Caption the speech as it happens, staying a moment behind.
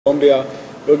Colombia.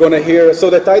 We're going to hear, so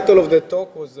the title of the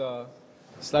talk was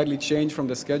slightly changed from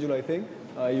the schedule, I think.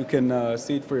 You can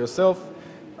see it for yourself.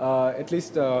 At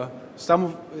least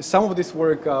some of this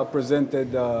work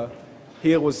presented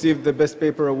here received the Best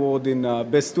Paper Award in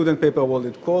Best Student Paper Award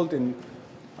at Colt.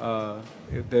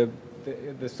 The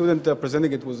student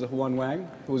presenting it was Juan Wang,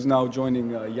 who's now joining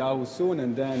Yahoo soon,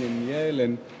 and Dan in Yale,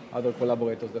 and other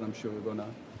collaborators that I'm sure we're going to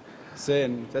say,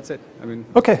 and that's it. I mean.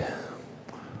 Okay.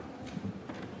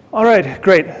 All right,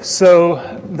 great.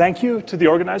 So thank you to the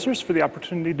organizers for the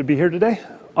opportunity to be here today.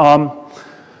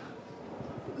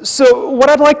 So what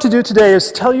I'd like to do today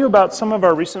is tell you about some of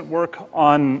our recent work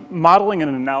on modeling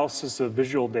and analysis of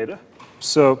visual data.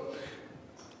 So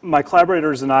my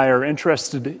collaborators and I are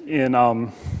interested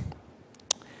in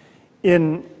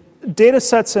data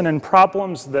sets and in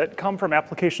problems that come from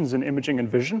applications in imaging and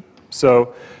vision.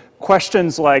 So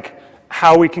questions like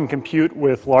how we can compute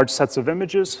with large sets of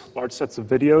images, large sets of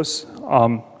videos,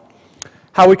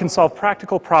 how we can solve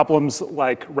practical problems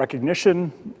like recognition,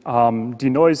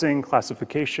 denoising,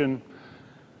 classification.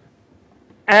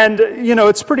 And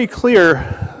it's pretty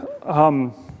clear,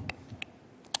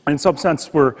 in some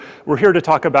sense, we're here to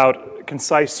talk about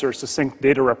concise or succinct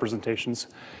data representations.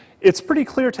 It's pretty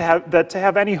clear that to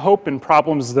have any hope in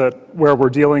problems where we're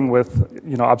dealing with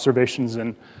observations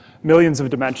in millions of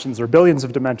dimensions or billions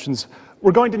of dimensions,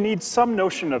 we're going to need some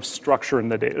notion of structure in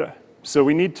the data. So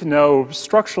we need to know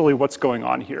structurally what's going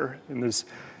on here in these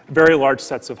very large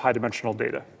sets of high-dimensional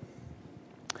data.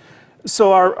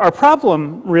 So our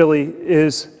problem really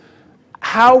is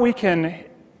how we can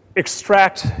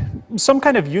extract some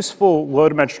kind of useful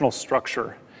low-dimensional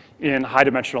structure in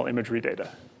high-dimensional imagery data.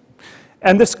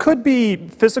 And this could be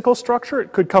physical structure.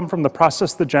 It could come from the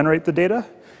process that generate the data.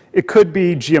 It could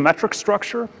be geometric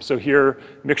structure, so here,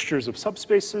 mixtures of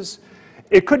subspaces.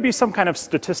 It could be some kind of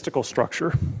statistical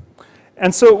structure.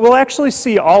 And so we'll actually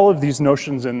see all of these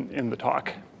notions in the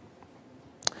talk.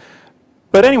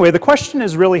 But anyway, the question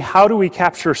is really how do we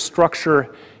capture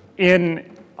structure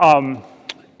in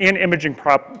imaging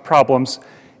problems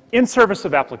in service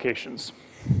of applications?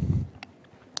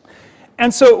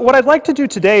 And so what I'd like to do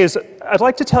today is I'd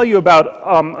like to tell you about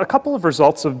a couple of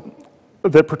results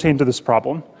that pertain to this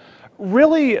problem.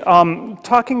 Really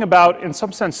talking about, in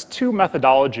some sense, two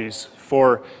methodologies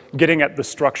for getting at the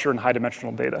structure in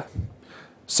high-dimensional data.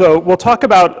 So we'll talk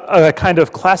about a kind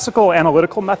of classical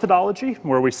analytical methodology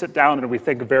where we sit down and we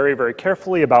think very, very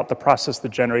carefully about the process that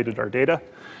generated our data.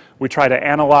 We try to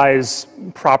analyze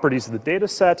properties of the data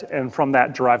set and from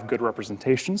that derive good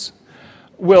representations.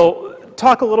 We'll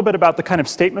talk a little bit about the kind of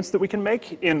statements that we can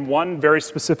make in one very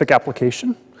specific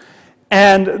application.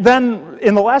 And then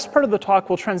in the last part of the talk,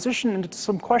 we'll transition into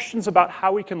some questions about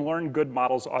how we can learn good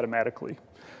models automatically.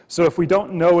 So if we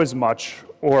don't know as much,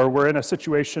 or we're in a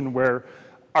situation where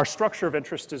our structure of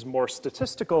interest is more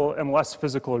statistical and less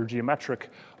physical or geometric,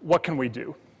 what can we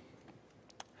do?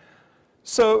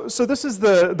 So this is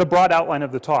the broad outline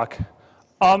of the talk.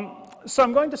 So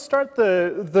I'm going to start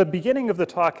the beginning of the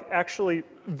talk actually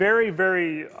very,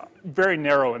 very, very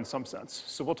narrow in some sense.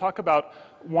 So we'll talk about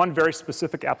one very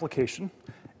specific application,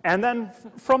 and then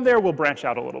from there we'll branch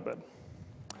out a little bit.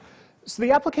 So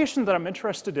the application that I'm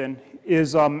interested in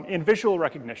is in visual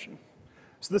recognition.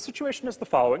 So the situation is the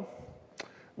following.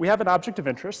 We have an object of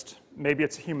interest. Maybe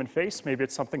it's a human face, maybe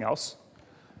it's something else.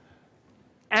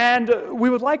 And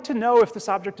we would like to know if this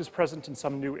object is present in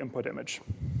some new input image.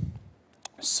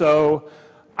 So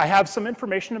I have some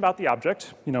information about the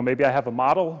object. Maybe I have a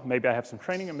model, maybe I have some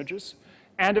training images.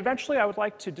 And eventually, I would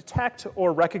like to detect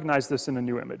or recognize this in a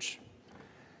new image.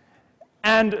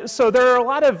 And so there are a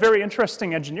lot of very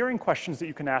interesting engineering questions that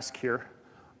you can ask here.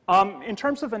 In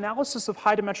terms of analysis of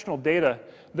high-dimensional data,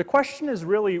 the question is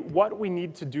really what we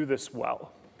need to do this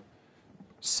well.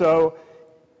 So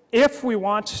if we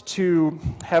want to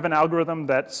have an algorithm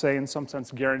that, say, in some sense,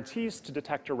 guarantees to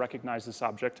detect or recognize this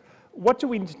object, what do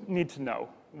we need to know?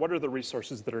 What are the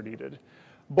resources that are needed,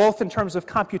 both in terms of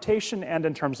computation and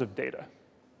in terms of data?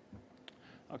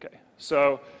 Okay,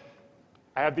 so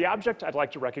I have the object. I'd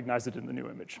like to recognize it in the new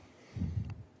image.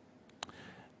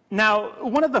 Now,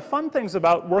 one of the fun things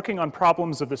about working on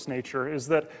problems of this nature is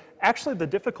that actually the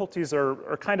difficulties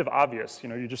are kind of obvious.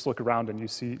 You just look around and you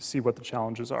see what the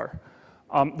challenges are.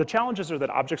 The challenges are that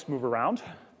objects move around,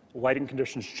 lighting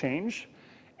conditions change,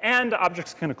 and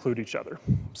objects can occlude each other.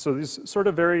 So these sort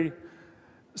of very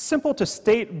simple to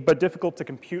state but difficult to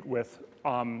compute with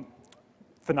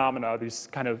phenomena, these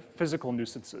kind of physical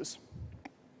nuisances.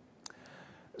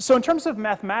 So in terms of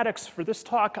mathematics for this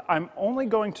talk, I'm only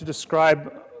going to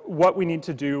describe what we need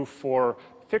to do for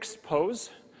fixed pose,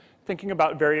 thinking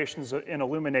about variations in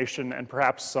illumination and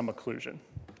perhaps some occlusion.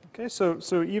 Okay,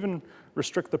 so even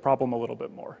restrict the problem a little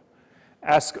bit more.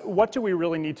 Ask, what do we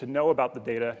really need to know about the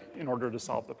data in order to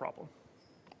solve the problem?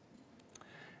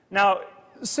 Now,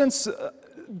 since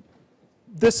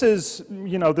this is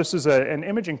an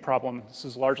imaging problem, this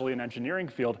is largely an engineering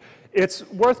field, it's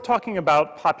worth talking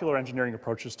about popular engineering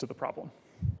approaches to the problem.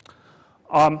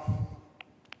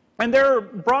 And there are,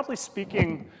 broadly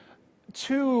speaking,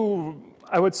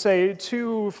 I would say,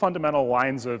 two fundamental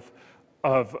lines of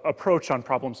approach on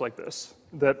problems like this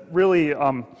that really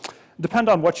depend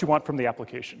on what you want from the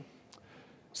application.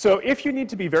 So if you need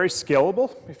to be very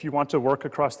scalable, if you want to work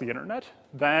across the internet,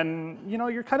 then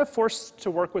you're kind of forced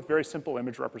to work with very simple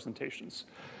image representations.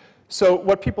 So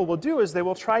what people will do is they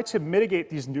will try to mitigate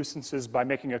these nuisances by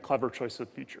making a clever choice of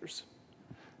features.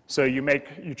 So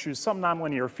you choose some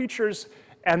nonlinear features,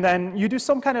 and then you do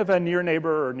some kind of a near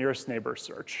neighbor or nearest neighbor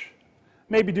search.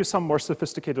 Maybe do some more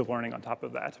sophisticated learning on top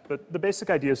of that, but the basic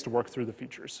idea is to work through the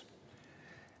features.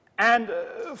 And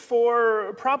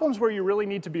for problems where you really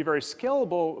need to be very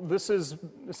scalable, this is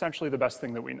essentially the best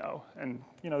thing that we know. And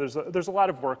there's a lot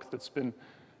of work that's been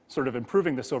sort of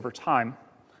improving this over time.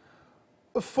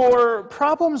 For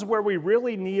problems where we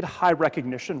really need high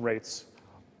recognition rates,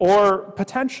 or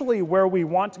potentially where we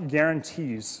want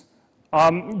guarantees,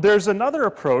 there's another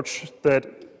approach that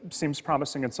seems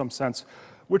promising in some sense,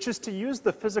 which is to use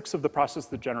the physics of the process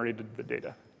that generated the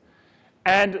data.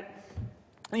 And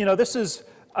this is,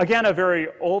 again, a very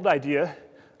old idea.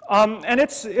 And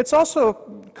it's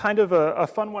also kind of a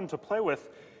fun one to play with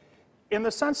in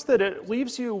the sense that it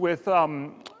leaves you with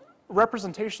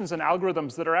representations and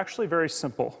algorithms that are actually very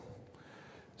simple.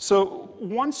 So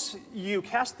once you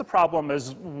cast the problem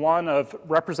as one of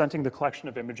representing the collection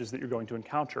of images that you're going to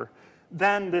encounter,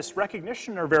 then this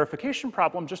recognition or verification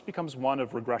problem just becomes one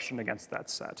of regression against that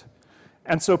set.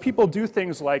 And so people do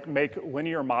things like make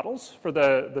linear models for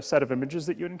the set of images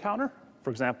that you encounter,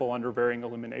 for example, under varying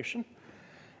illumination.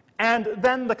 And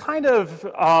then the kind of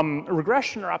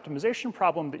regression or optimization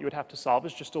problem that you would have to solve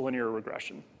is just a linear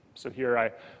regression. So here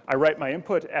I write my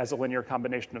input as a linear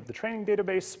combination of the training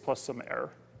database plus some error.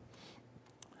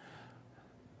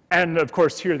 And of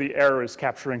course, here the error is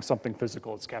capturing something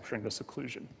physical. It's capturing this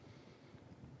occlusion.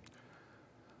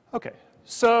 OK,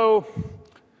 so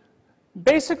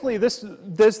basically this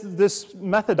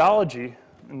methodology,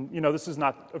 and this is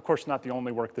not, of course, not the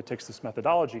only work that takes this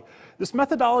methodology. This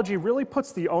methodology really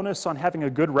puts the onus on having a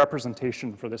good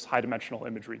representation for this high-dimensional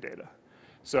imagery data.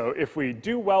 So if we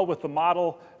do well with the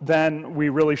model, then we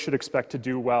really should expect to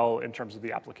do well in terms of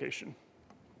the application.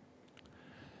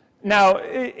 Now,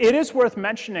 it is worth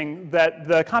mentioning that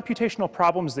the computational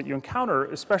problems that you encounter,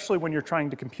 especially when you're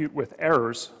trying to compute with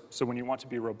errors, so when you want to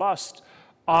be robust,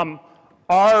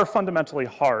 are fundamentally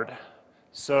hard.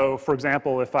 So for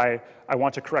example, if I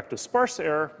want to correct a sparse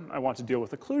error, I want to deal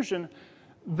with occlusion,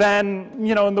 then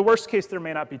in the worst case, there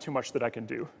may not be too much that I can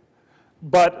do.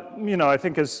 But I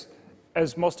think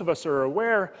as most of us are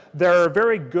aware, there are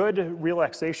very good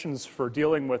relaxations for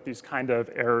dealing with these kind of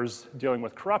errors, dealing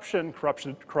with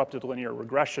corrupted linear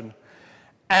regression.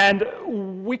 And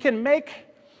we can make,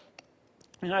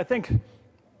 I think,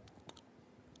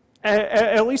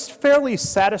 at least fairly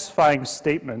satisfying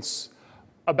statements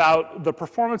about the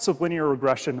performance of linear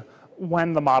regression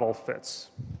when the model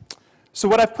fits. So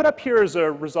what I've put up here is a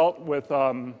result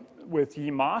with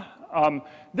Yi Ma.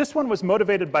 This one was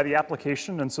motivated by the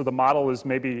application, and so the model is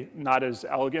maybe not as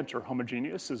elegant or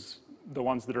homogeneous as the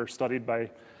ones that are studied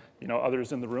by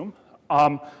others in the room.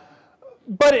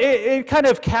 But it kind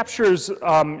of captures,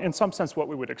 in some sense, what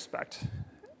we would expect.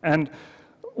 And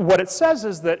what it says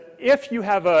is that if you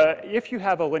have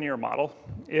a linear model,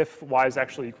 if y is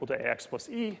actually equal to ax plus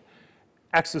e,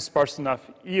 x is sparse enough,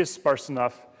 e is sparse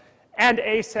enough, and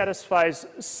a satisfies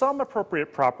some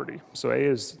appropriate property, so a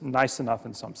is nice enough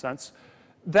in some sense,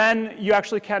 then you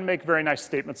actually can make very nice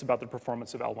statements about the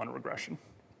performance of L1 regression.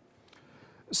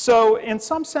 So in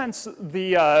some sense,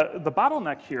 the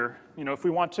bottleneck here, if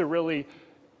we want to really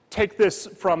take this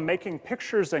from making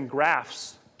pictures and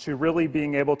graphs to really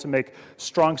being able to make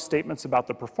strong statements about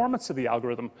the performance of the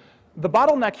algorithm, the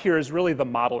bottleneck here is really the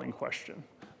modeling question.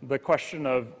 The question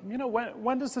of,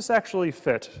 when does this actually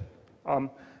fit?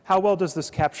 How well does this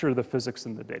capture the physics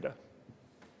in the data?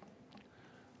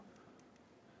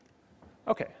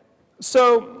 OK,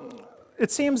 so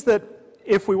it seems that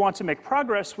if we want to make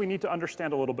progress, we need to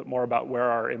understand a little bit more about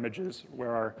where our image is,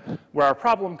 where our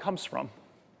problem comes from.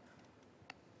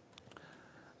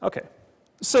 OK,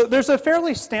 so there's a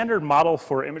fairly standard model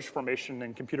for image formation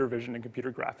in computer vision and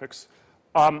computer graphics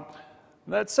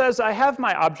that says I have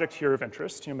my object here of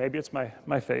interest. Maybe it's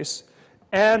my face.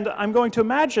 And I'm going to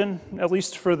imagine, at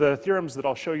least for the theorems that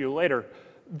I'll show you later,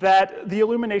 that the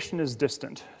illumination is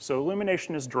distant. So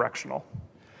illumination is directional.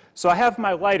 So I have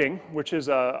my lighting, which is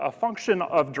a function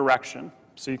of direction.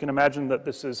 So you can imagine that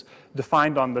this is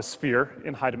defined on the sphere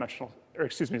in high dimensional, or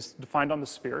excuse me, it's defined on the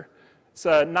sphere. It's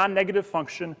a non-negative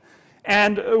function,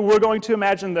 and we're going to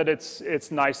imagine that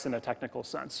it's nice in a technical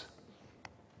sense.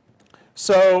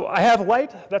 So I have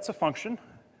light, that's a function.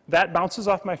 That bounces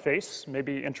off my face,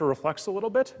 maybe interreflects a little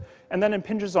bit, and then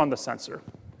impinges on the sensor.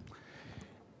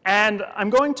 And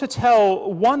I'm going to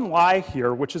tell one lie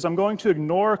here, which is I'm going to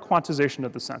ignore quantization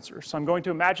of the sensor. So I'm going to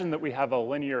imagine that we have a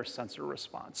linear sensor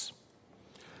response.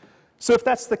 So if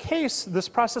that's the case, this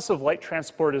process of light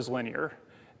transport is linear.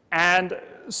 And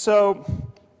so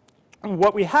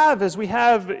what we have is we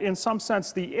have, in some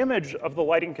sense, the image of the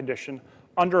lighting condition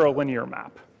under a linear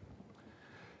map.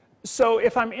 So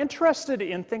if I'm interested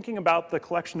in thinking about the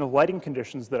collection of lighting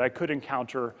conditions that I could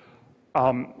encounter,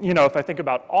 if I think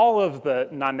about all of the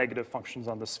non-negative functions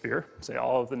on the sphere, say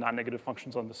all of the non-negative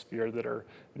functions on the sphere that are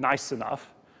nice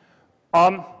enough,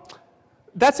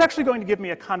 that's actually going to give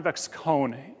me a convex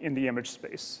cone in the image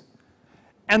space.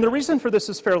 And the reason for this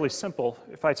is fairly simple.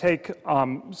 If I take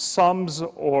sums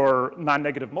or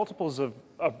non-negative multiples of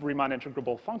Riemann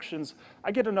integrable functions,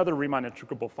 I get another Riemann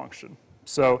integrable function.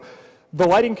 So the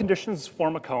lighting conditions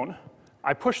form a cone.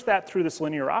 I push that through this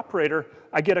linear operator,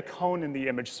 I get a cone in the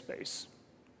image space.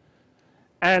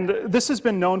 And this has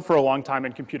been known for a long time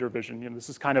in computer vision. This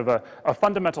is kind of a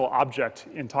fundamental object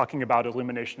in talking about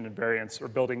illumination invariance or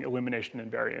building illumination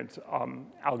invariant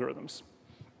algorithms.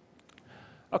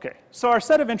 Okay, so our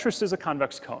set of interest is a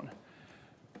convex cone.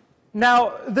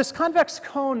 Now, this convex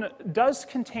cone does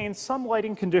contain some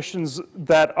lighting conditions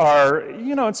that are,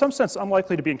 in some sense,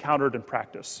 unlikely to be encountered in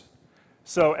practice.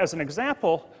 So as an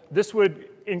example, this would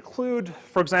include,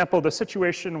 for example, the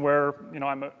situation where,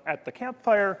 I'm at the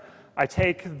campfire, I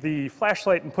take the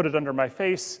flashlight and put it under my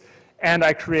face, and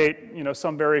I create,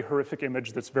 some very horrific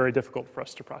image that's very difficult for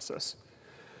us to process.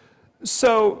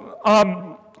 So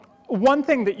one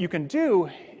thing that you can do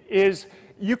is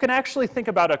you can actually think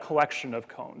about a collection of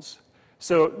cones.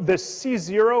 So this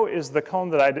C0 is the cone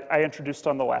that I introduced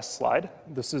on the last slide.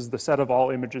 This is the set of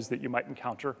all images that you might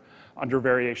encounter under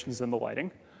variations in the lighting.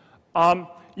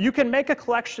 You can make a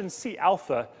collection C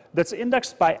alpha that's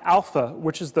indexed by alpha,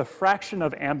 which is the fraction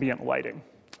of ambient lighting.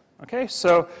 Okay,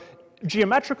 so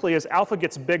geometrically, as alpha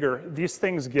gets bigger, these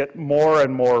things get more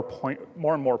and more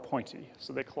pointy.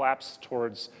 So they collapse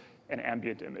towards an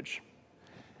ambient image.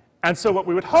 And so what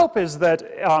we would hope is that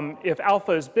if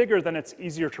alpha is bigger, then it's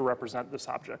easier to represent this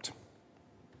object.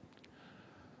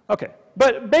 Okay,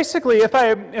 but basically, if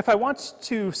I want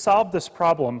to solve this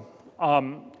problem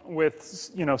with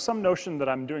some notion that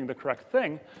I'm doing the correct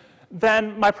thing,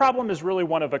 then my problem is really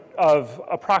one of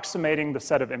approximating the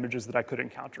set of images that I could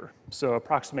encounter, so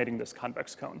approximating this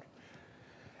convex cone.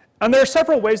 And there are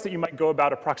several ways that you might go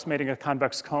about approximating a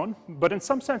convex cone, but in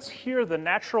some sense here, the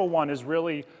natural one is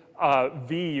really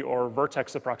V, or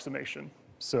vertex approximation.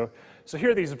 So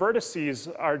here these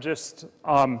vertices are just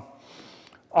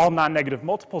all non-negative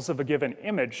multiples of a given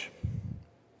image.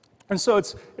 And so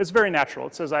it's very natural.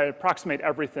 It says I approximate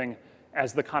everything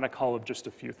as the conical of just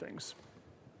a few things.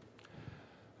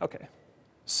 Okay,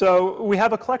 so we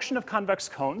have a collection of convex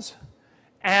cones,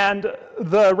 and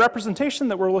the representation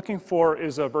that we're looking for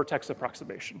is a vertex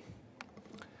approximation.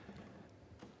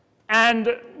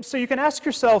 And so you can ask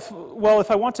yourself, well,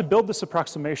 if I want to build this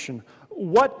approximation,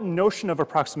 what notion of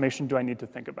approximation do I need to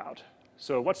think about?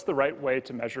 So what's the right way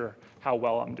to measure how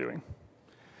well I'm doing?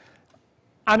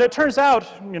 And it turns out,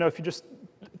 if you just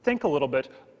think a little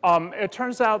bit, it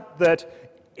turns out that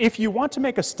if you want to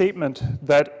make a statement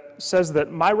that says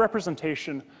that my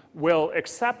representation will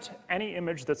accept any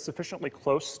image that's sufficiently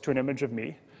close to an image of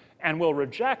me and will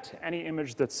reject any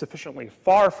image that's sufficiently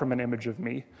far from an image of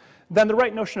me, then the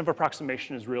right notion of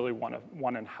approximation is really one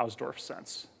in Hausdorff's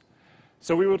sense.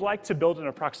 So we would like to build an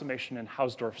approximation in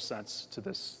Hausdorff's sense to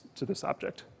this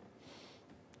object.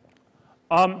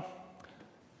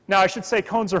 Now, I should say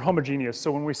cones are homogeneous,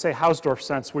 so when we say Hausdorff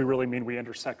sense, we really mean we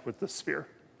intersect with the sphere.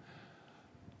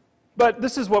 But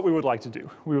this is what we would like to do.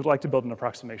 We would like to build an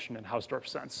approximation in Hausdorff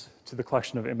sense to the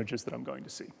collection of images that I'm going to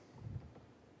see.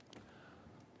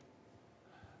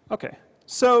 Okay,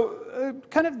 so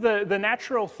kind of the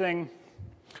natural thing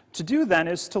to do then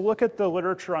is to look at the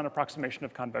literature on approximation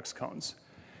of convex cones.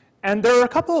 And there are a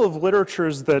couple of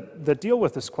literatures that deal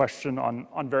with this question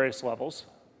on various levels.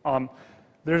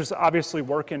 There's obviously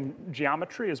work in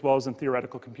geometry as well as in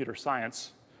theoretical computer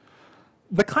science.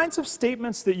 The kinds of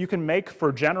statements that you can make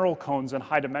for general cones in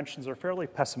high dimensions are fairly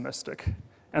pessimistic.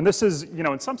 And this is,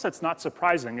 in some sense, not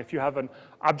surprising. If you have an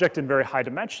object in very high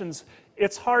dimensions,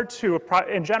 it's hard to,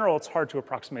 in general, it's hard to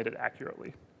approximate it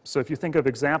accurately. So if you think of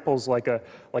examples like a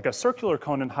circular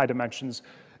cone in high dimensions,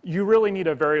 you really need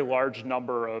a very large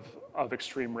number of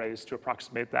extreme rays to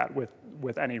approximate that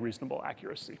with any reasonable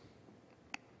accuracy.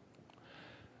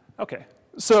 Okay,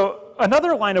 so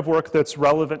another line of work that's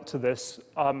relevant to this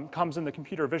comes in the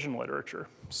computer vision literature.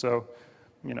 So,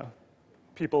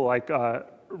 people like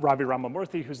Ravi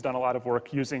Ramamurthy, who's done a lot of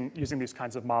work using these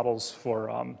kinds of models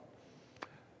for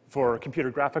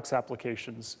computer graphics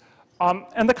applications.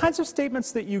 And the kinds of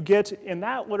statements that you get in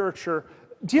that literature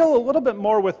deal a little bit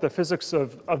more with the physics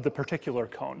of the particular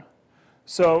cone.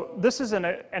 So this is an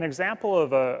example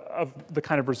of the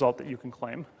kind of result that you can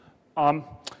claim.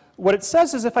 What it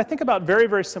says is if I think about very,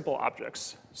 very simple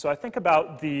objects, so I think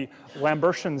about the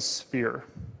Lambertian sphere,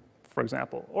 for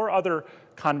example, or other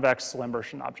convex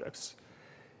Lambertian objects.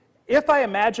 If I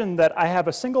imagine that I have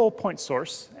a single point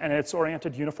source and it's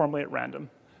oriented uniformly at random,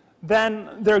 then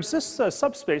there exists a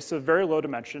subspace of very low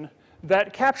dimension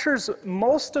that captures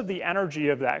most of the energy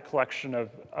of that collection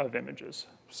of images.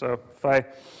 So if I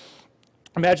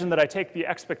imagine that I take the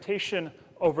expectation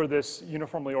over this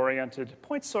uniformly oriented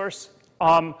point source,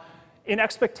 in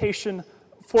expectation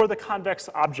for the convex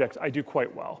object, I do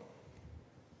quite well.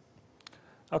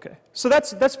 Okay, so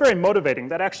that's very motivating.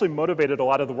 That actually motivated a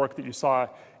lot of the work that you saw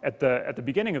at the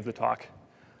beginning of the talk.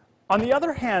 On the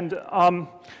other hand,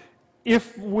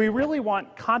 if we really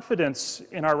want confidence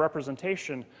in our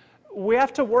representation, we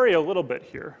have to worry a little bit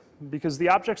here, because the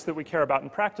objects that we care about in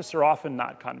practice are often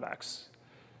not convex.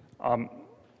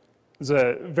 There's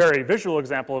a very visual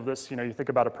example of this. You think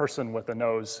about a person with a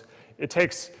nose. It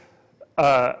takes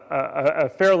a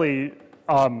fairly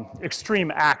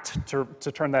extreme act to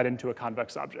turn that into a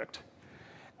convex object.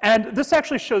 And this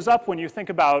actually shows up when you think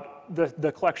about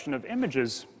the collection of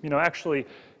images. Actually,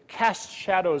 cast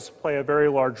shadows play a very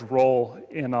large role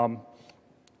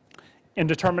in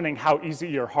determining how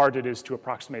easy or hard it is to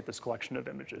approximate this collection of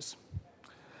images.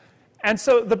 And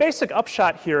so the basic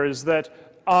upshot here is that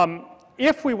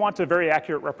if we want a very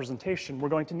accurate representation, we're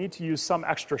going to need to use some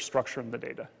extra structure in the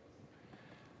data.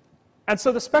 And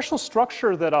so the special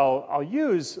structure that I'll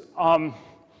use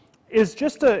is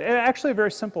just actually a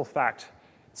very simple fact.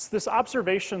 It's this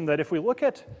observation that if we look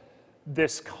at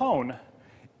this cone,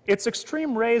 its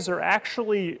extreme rays are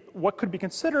actually what could be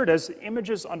considered as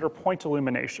images under point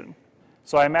illumination.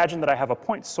 So I imagine that I have a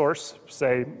point source,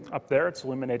 say up there, it's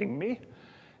illuminating me.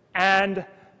 And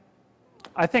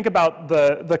I think about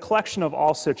the collection of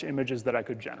all such images that I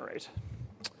could generate.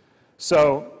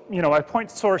 So, my point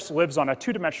source lives on a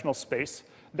two-dimensional space.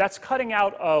 That's cutting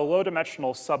out a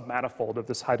low-dimensional submanifold of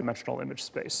this high-dimensional image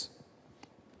space.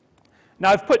 Now,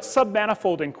 I've put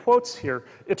submanifold in quotes here.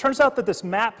 It turns out that this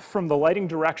map from the lighting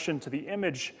direction to the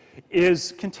image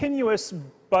is continuous,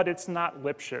 but it's not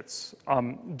Lipschitz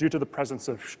due to the presence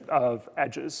of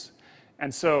edges.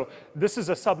 And so this is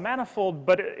a submanifold,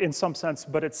 but in some sense,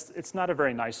 but it's not a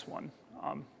very nice one.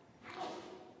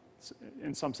 It's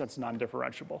in some sense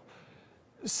non-differentiable.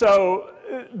 So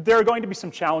there are going to be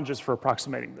some challenges for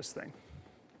approximating this thing.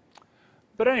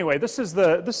 But anyway, this is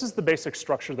the basic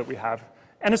structure that we have.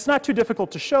 And it's not too difficult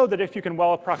to show that if you can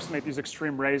well approximate these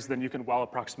extreme rays, then you can well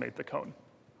approximate the cone.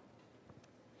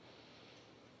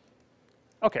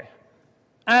 Okay.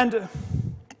 And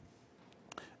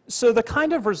so the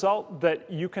kind of result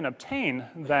that you can obtain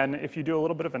then, if you do a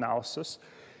little bit of analysis,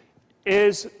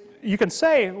 is you can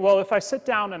say, well, if I sit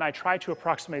down and I try to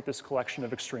approximate this collection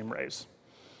of extreme rays,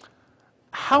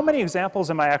 how many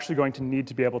examples am I actually going to need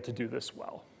to be able to do this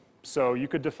well? So you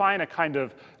could define a kind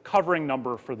of covering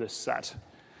number for this set.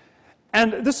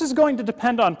 And this is going to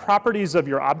depend on properties of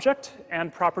your object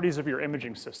and properties of your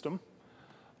imaging system.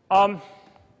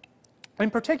 In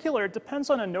particular, it depends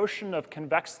on a notion of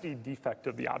convexity defect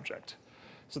of the object.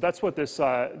 So that's what this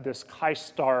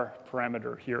chi-star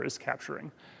parameter here is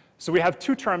capturing. So we have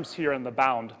two terms here in the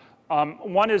bound.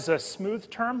 One is a smooth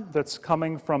term that's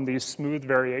coming from these smooth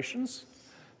variations.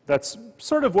 That's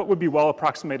sort of what would be well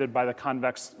approximated by the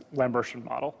convex Lambertian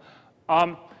model.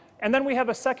 And then we have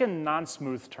a second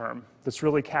non-smooth term that's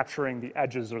really capturing the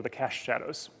edges or the cast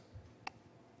shadows.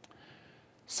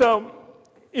 So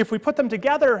if we put them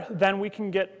together, then we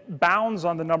can get bounds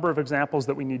on the number of examples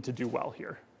that we need to do well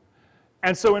here.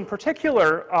 And so in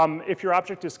particular, if your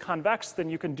object is convex, then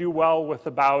you can do well with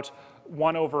about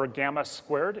 1 over gamma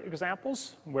squared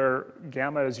examples, where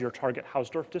gamma is your target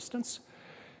Hausdorff distance.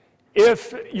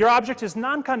 If your object is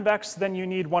non-convex, then you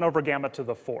need 1 over gamma to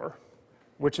the 4,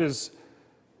 which is,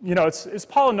 it's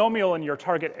polynomial in your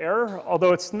target error,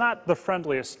 although it's not the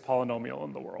friendliest polynomial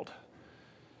in the world.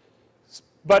 It's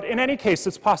But in any case,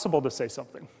 it's possible to say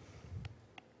something.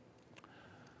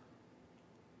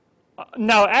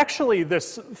 Now, actually,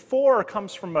 this 4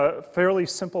 comes from a fairly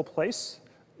simple place.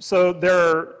 So there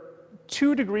are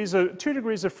 2 degrees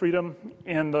of freedom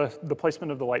in the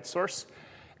placement of the light source.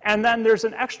 And then there's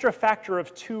an extra factor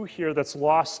of 2 here that's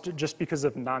lost just because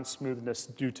of non-smoothness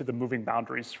due to the moving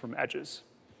boundaries from edges.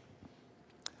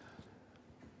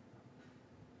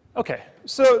 Okay,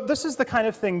 so this is the kind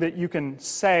of thing that you can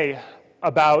say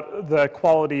about the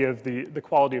quality of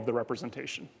the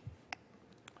representation.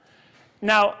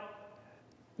 Now,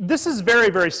 this is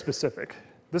very, very specific.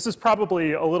 This is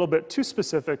probably a little bit too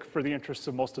specific for the interests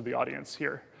of most of the audience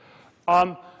here.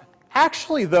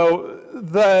 Actually, though,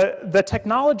 the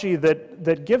technology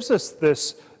that gives us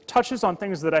this touches on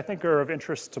things that I think are of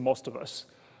interest to most of us.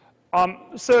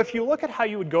 So if you look at how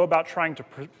you would go about trying to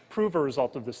prove a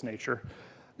result of this nature,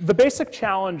 the basic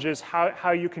challenge is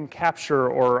how you can capture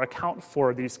or account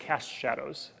for these cast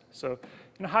shadows. So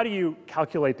how do you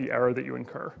calculate the error that you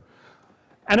incur?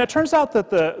 And it turns out that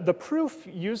the proof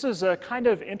uses a kind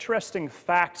of interesting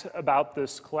fact about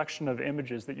this collection of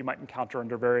images that you might encounter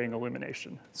under varying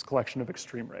illumination, this collection of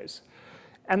extreme rays.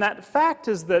 And that fact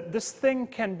is that this thing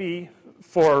can be,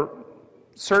 for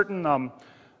certain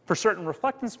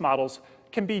reflectance models,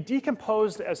 can be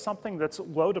decomposed as something that's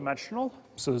low dimensional,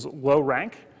 so is low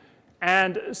rank,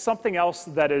 and something else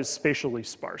that is spatially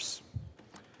sparse.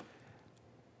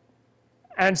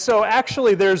 And so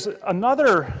actually there's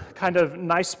another kind of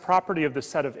nice property of this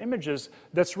set of images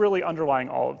that's really underlying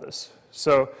all of this.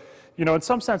 So, in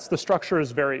some sense, the structure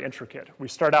is very intricate. We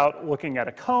start out looking at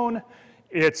a cone.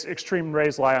 Its extreme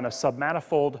rays lie on a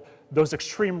submanifold. Those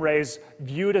extreme rays,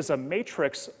 viewed as a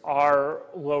matrix, are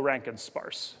low rank and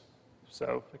sparse.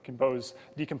 So it can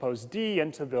decompose D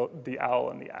into the L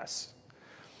and the S.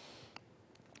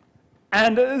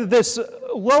 And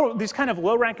these kind of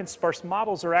low rank and sparse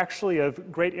models are actually of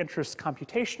great interest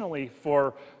computationally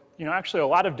for, actually a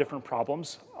lot of different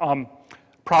problems.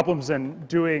 Problems in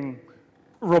doing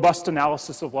robust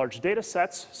analysis of large data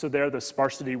sets. So there, the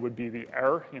sparsity would be the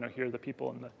error. Here are the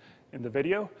people in the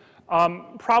video.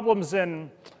 Problems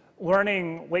in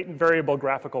learning latent variable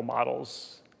graphical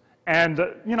models, and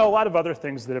a lot of other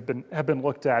things that have been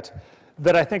looked at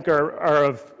that I think are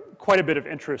of quite a bit of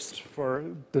interest for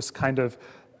this kind of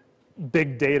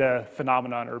big data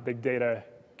phenomenon or big data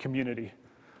community.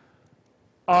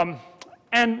 And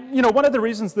one of the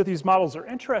reasons that these models are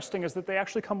interesting is that they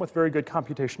actually come with very good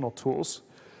computational tools.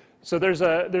 So there's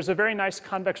a very nice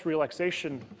convex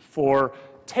relaxation for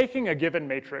taking a given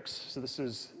matrix, so this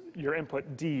is your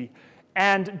input D,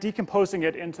 and decomposing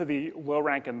it into the low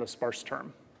rank and the sparse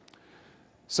term.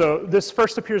 So this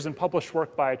first appears in published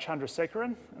work by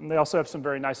Chandrasekaran, and they also have some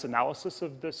very nice analysis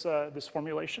of this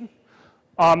formulation.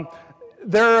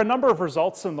 There are a number of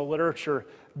results in the literature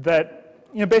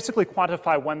that basically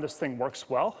quantify when this thing works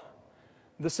well.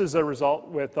 This is a result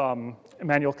with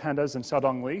Emmanuel Candes and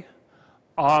Xiaodong Li.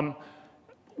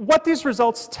 What these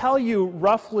results tell you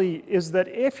roughly is that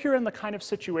if you're in the kind of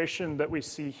situation that we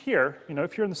see here,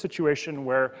 if you're in the situation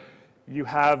where you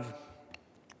have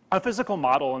a physical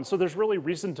model, and so there's really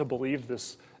reason to believe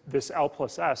this L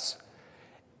plus S,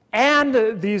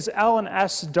 and these L and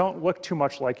S don't look too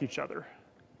much like each other.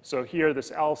 So here,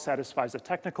 this L satisfies a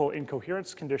technical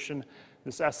incoherence condition,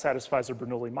 this S satisfies a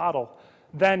Bernoulli model,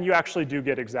 then you actually do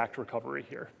get exact recovery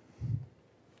here.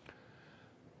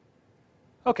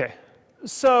 Okay,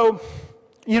 so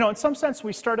in some sense,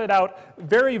 we started out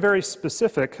very, very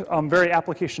specific, very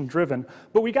application-driven,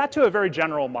 but we got to a very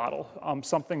general model,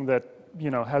 something that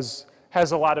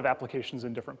has a lot of applications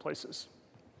in different places.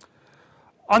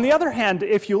 On the other hand,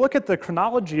 if you look at the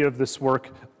chronology of this work,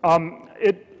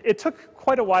 it took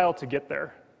quite a while to get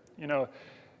there.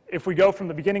 If we go from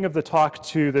the beginning of the talk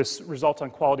to this result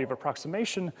on quality of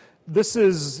approximation, this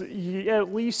is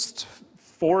at least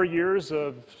 4 years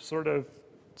of sort of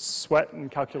sweat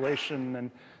and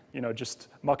calculation and just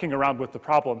mucking around with the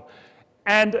problem.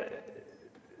 And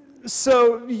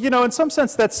so, in some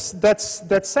sense,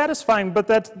 that's satisfying, but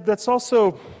that's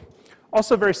also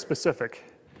very specific.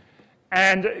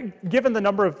 And given the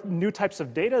number of new types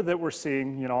of data that we're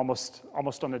seeing, almost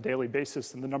on a daily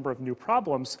basis, and the number of new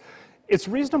problems, it's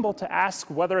reasonable to ask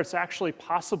whether it's actually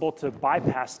possible to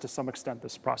bypass, to some extent,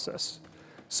 this process.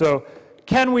 So,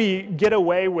 can we get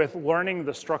away with learning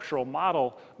the structural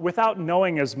model without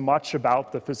knowing as much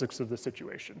about the physics of the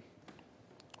situation?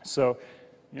 So,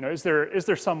 is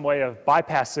there some way of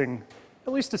bypassing,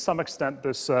 at least to some extent,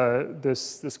 this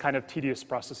kind of tedious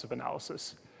process of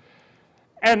analysis?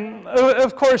 And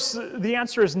of course, the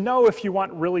answer is no if you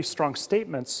want really strong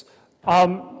statements.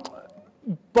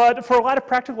 But for a lot of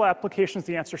practical applications,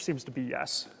 the answer seems to be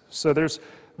yes. So there's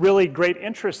really great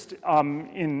interest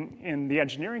in the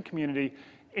engineering community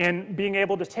in being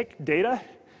able to take data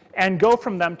and go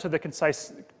from them to the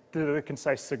concise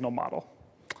signal model.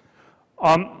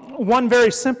 One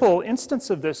very simple instance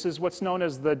of this is what's known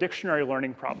as the dictionary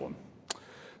learning problem.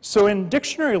 So in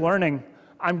dictionary learning,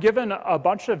 I'm given a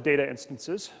bunch of data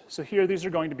instances. So here, these are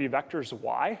going to be vectors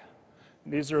y.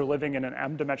 These are living in an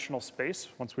m-dimensional space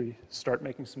once we start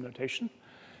making some notation.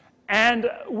 And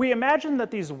we imagine that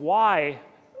these y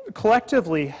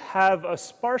collectively have a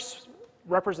sparse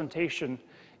representation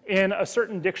in a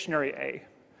certain dictionary A,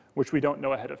 which we don't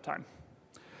know ahead of time.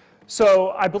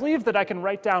 So I believe that I can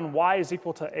write down y is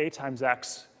equal to a times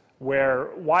x, where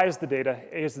y is the data,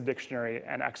 a is the dictionary,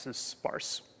 and x is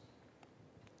sparse.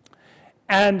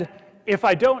 And if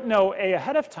I don't know a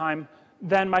ahead of time,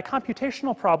 then my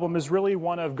computational problem is really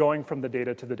one of going from the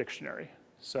data to the dictionary.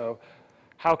 So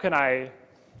how can I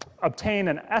obtain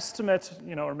an estimate,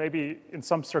 or maybe in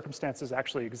some circumstances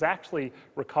actually exactly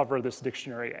recover this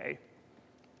dictionary A?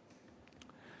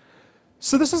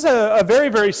 So this is a very,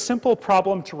 very simple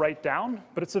problem to write down,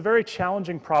 but it's a very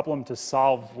challenging problem to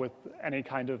solve with any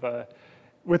kind of a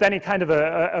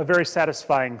very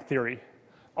satisfying theory.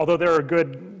 Although there are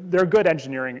good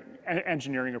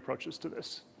engineering approaches to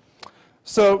this.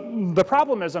 So the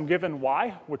problem is I'm given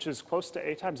y, which is close to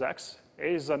a times x.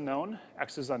 A is unknown,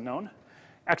 x is unknown,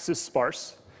 x is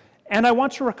sparse. And I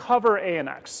want to recover a and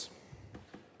x.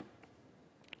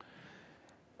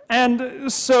 And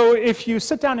so if you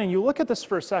sit down and you look at this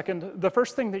for a second, the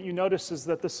first thing that you notice is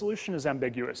that the solution is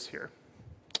ambiguous here.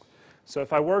 So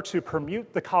if I were to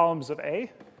permute the columns of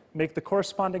A, make the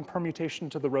corresponding permutation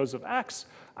to the rows of x,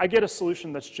 I get a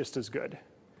solution that's just as good.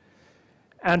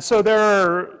 And so there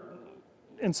are,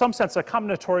 in some sense, a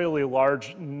combinatorially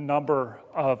large number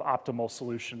of optimal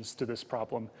solutions to this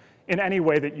problem in any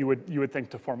way that you would think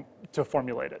to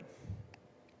formulate it.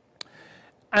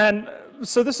 And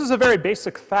so this is a very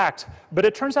basic fact, but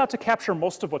it turns out to capture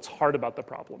most of what's hard about the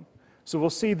problem. So we'll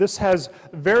see this has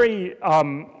very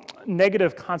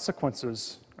negative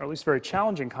consequences, or at least very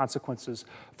challenging consequences,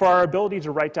 for our ability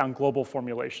to write down global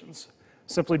formulations,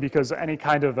 simply because any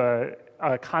kind of a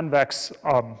convex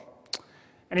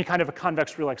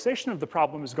relaxation of the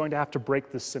problem is going to have to break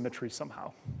this symmetry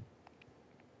somehow.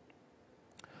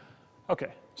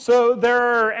 Okay, so there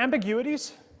are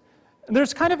ambiguities.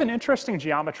 There's kind of an interesting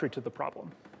geometry to the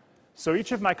problem. So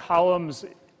each of my columns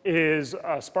is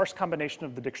a sparse combination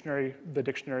of the dictionary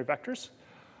vectors.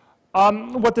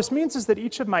 What this means is that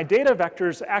each of my data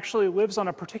vectors actually lives on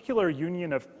a particular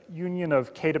union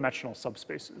of k-dimensional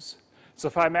subspaces. So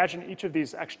if I imagine each of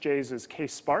these xj's is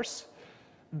k-sparse,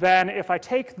 then if I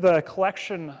take the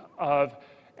collection of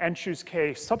n choose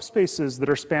k subspaces that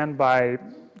are spanned by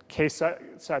k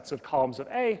sets of columns of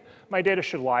A, my data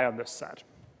should lie on this set.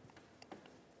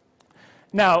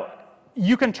 Now,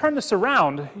 you can turn this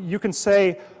around. You can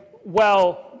say,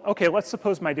 well, OK, let's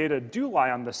suppose my data do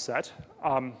lie on this set.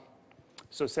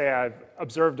 So say I've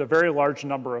observed a very large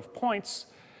number of points.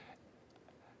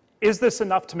 Is this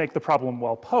enough to make the problem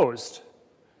well posed?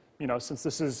 Since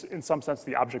this is, in some sense,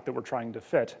 the object that we're trying to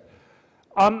fit.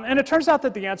 And it turns out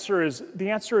that the answer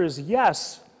is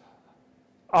yes.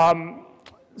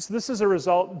 So this is a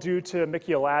result due to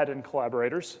Mickey Alad and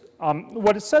collaborators.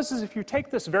 What it says is if you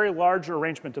take this very large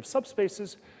arrangement of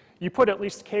subspaces, you put at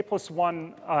least k plus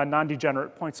 1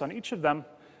 non-degenerate points on each of them,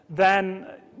 then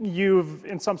you've,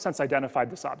 in some sense, identified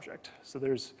this object. So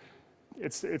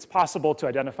it's possible to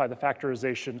identify the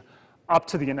factorization up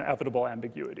to the inevitable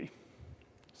ambiguity.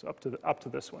 So up to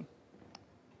this one.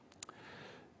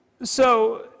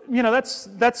 So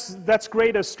that's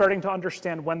great as starting to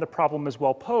understand when the problem is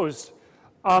well posed.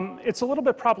 It's a little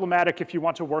bit problematic if you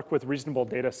want to work with reasonable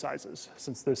data sizes,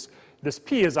 since this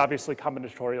P is obviously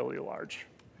combinatorially large.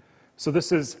 So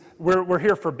we're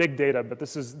here for big data, but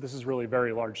this is really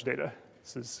very large data.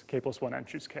 This is k plus 1 n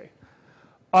choose k.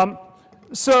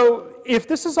 So if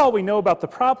this is all we know about the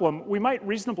problem, we might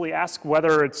reasonably ask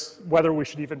whether we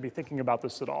should even be thinking about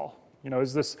this at all.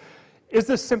 Is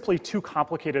this simply too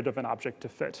complicated of an object to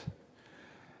fit?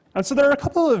 And so there are a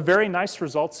couple of very nice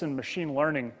results in machine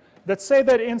learning that say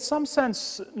that in some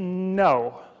sense,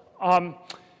 no.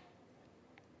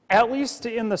 At least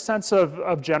in the sense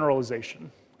of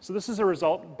generalization. So this is a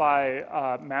result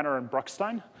by Manor and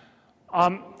Bruckstein.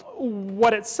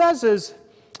 What it says is,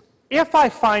 if I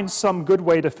find some good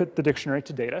way to fit the dictionary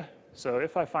to data, so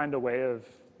if I find a way of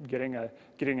getting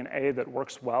an A that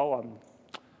works well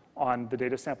on the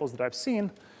data samples that I've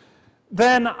seen,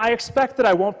 then I expect that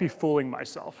I won't be fooling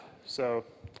myself. So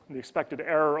the expected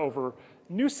error over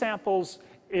new samples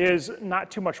is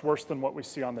not too much worse than what we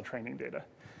see on the training data.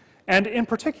 And in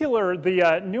particular,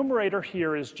 the numerator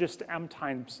here is just m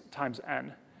times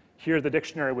n. Here, the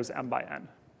dictionary was m by n.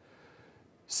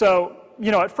 So,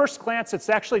 at first glance, it's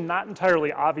actually not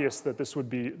entirely obvious that this would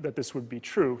be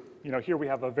true. Here we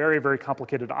have a very, very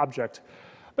complicated object.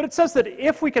 But it says that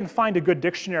if we can find a good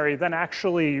dictionary, then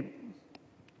actually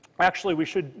we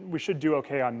should do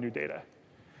okay on new data.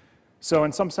 So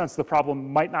in some sense, the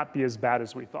problem might not be as bad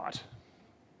as we thought.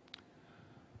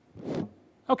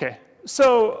 Okay,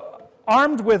 so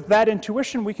armed with that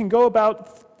intuition, we can go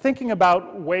about thinking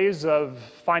about ways of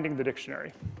finding the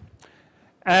dictionary.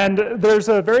 And there's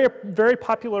a very, very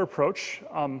popular approach,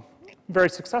 very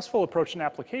successful approach in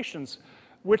applications,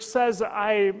 which says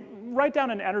I write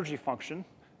down an energy function.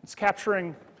 It's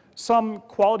capturing some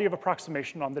quality of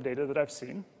approximation on the data that I've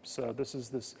seen. So this is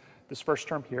this first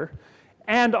term here.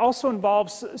 And also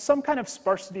involves some kind of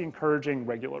sparsity encouraging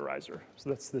regularizer. So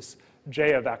that's this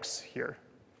j of x here.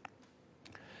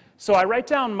 So I write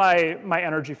down my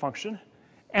energy function.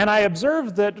 And I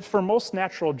observe that for most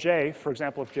natural j, for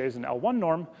example, if j is an L1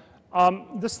 norm,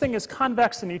 this thing is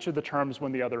convex in each of the terms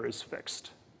when the other is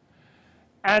fixed.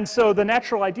 And so the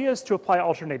natural idea is to apply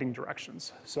alternating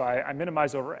directions. So I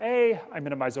minimize over a, I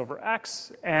minimize over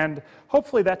x, and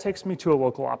hopefully that takes me to a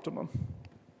local optimum.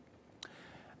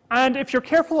 And if you're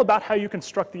careful about how you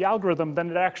construct the algorithm, then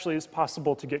it actually is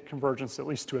possible to get convergence at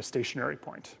least to a stationary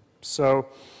point. So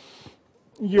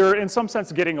you're, in some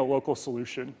sense, getting a local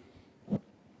solution.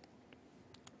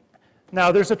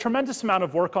 Now, there's a tremendous amount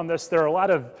of work on this. There are a lot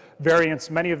of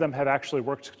variants. Many of them have actually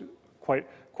worked quite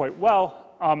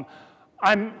well.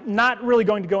 I'm not really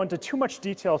going to go into too much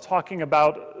detail talking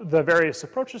about the various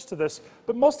approaches to this,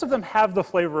 but most of them have the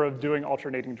flavor of doing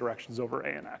alternating directions over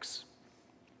a and x.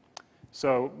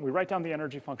 So we write down the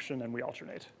energy function and we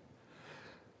alternate.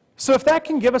 So if that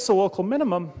can give us a local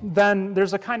minimum, then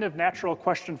there's a kind of natural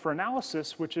question for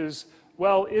analysis, which is,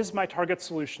 well, is my target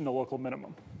solution a local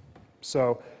minimum?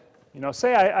 So,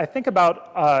 say I think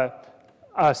about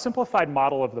a simplified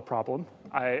model of the problem.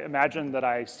 I imagine that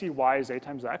I see y is a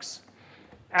times x.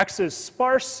 X is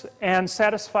sparse and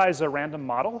satisfies a random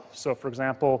model. So for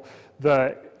example,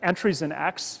 the entries in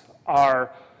X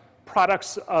are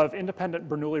products of independent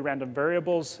Bernoulli random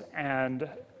variables and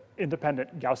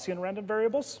independent Gaussian random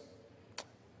variables,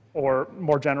 or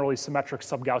more generally, symmetric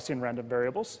sub-Gaussian random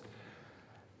variables.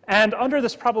 And under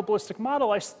this probabilistic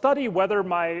model, I study whether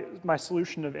my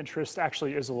solution of interest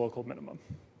actually is a local minimum.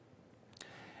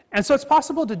 And so it's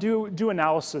possible to do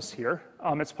analysis here.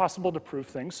 It's possible to prove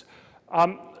things.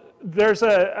 There's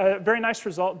a very nice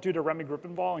result due to Remy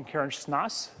Grippenwall and Karen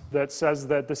Schnaas that says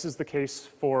that this is the case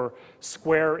for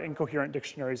square incoherent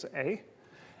dictionaries A.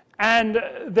 And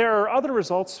there are other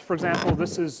results. For example,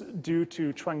 this is due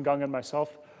to Chuang Gung and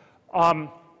myself,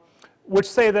 which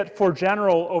say that for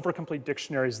general overcomplete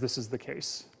dictionaries, this is the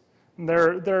case. And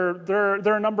there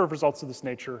are a number of results of this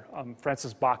nature.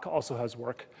 Francis Bach also has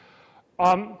work.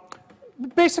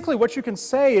 Basically, what you can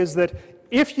say is that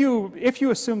if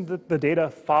you assume that the data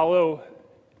follow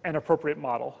an appropriate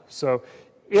model, so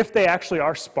if they actually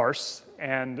are sparse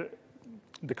and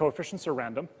the coefficients are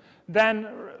random, then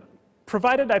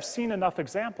provided I've seen enough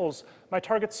examples, my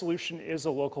target solution is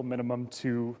a local minimum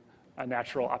to a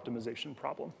natural optimization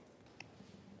problem.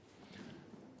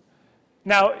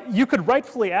 Now, you could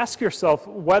rightfully ask yourself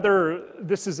whether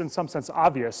this is in some sense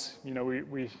obvious.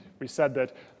 We said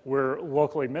that we're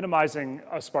locally minimizing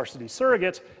a sparsity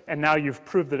surrogate, and now you've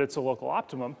proved that it's a local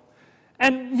optimum.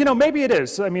 And maybe it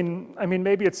is. I mean,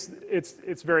 maybe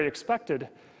it's very expected.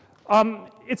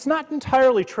 It's not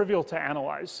entirely trivial to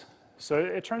analyze. So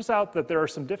it turns out that there are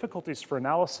some difficulties for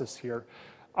analysis here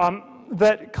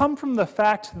that come from the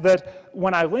fact that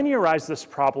when I linearize this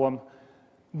problem,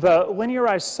 the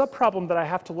linearized subproblem that I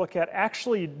have to look at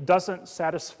actually doesn't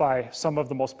satisfy some of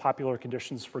the most popular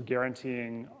conditions for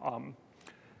guaranteeing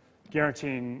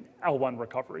L1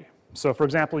 recovery. So for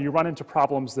example, you run into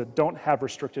problems that don't have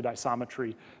restricted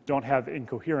isometry, don't have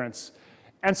incoherence,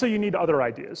 and so you need other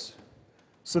ideas.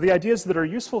 So the ideas that are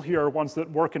useful here are ones that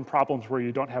work in problems where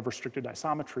you don't have restricted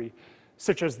isometry,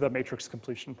 such as the matrix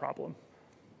completion problem.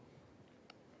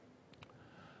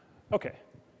 Okay.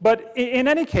 But in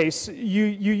any case, you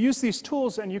use these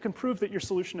tools and you can prove that your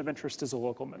solution of interest is a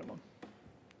local minimum.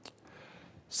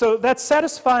 So that's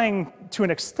satisfying to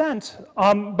an extent,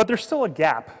 but there's still a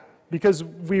gap because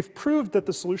we've proved that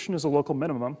the solution is a local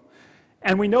minimum,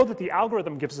 and we know that the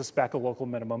algorithm gives us back a local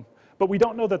minimum, but we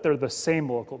don't know that they're the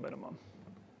same local minimum.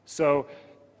 So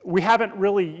we haven't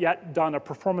really yet done a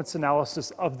performance analysis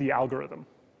of the algorithm.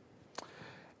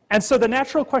 And so the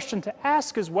natural question to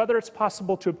ask is whether it's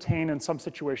possible to obtain, in some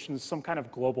situations, some kind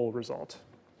of global result.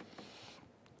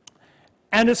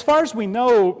 And as far as we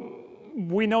know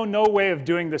no way of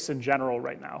doing this in general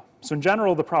right now. So in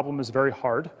general, the problem is very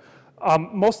hard.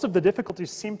 Most of the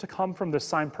difficulties seem to come from the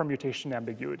sign permutation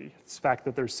ambiguity. It's the fact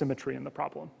that there's symmetry in the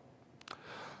problem.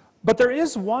 But there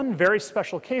is one very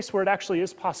special case where it actually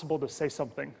is possible to say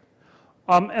something.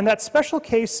 And that special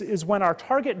case is when our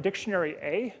target dictionary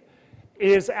A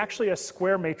is actually a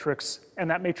square matrix, and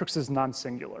that matrix is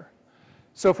non-singular.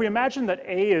 So if we imagine that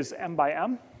A is M by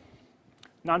M,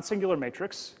 non-singular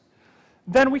matrix,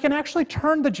 then we can actually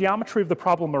turn the geometry of the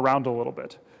problem around a little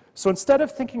bit. So instead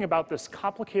of thinking about this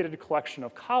complicated collection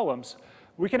of columns,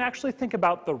 we can actually think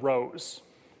about the rows.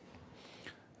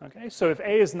 Okay, so if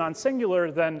A is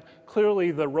non-singular, then clearly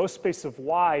the row space of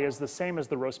Y is the same as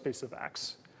the row space of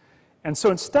X. And so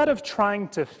instead of trying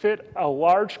to fit a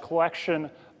large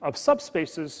collection of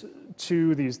subspaces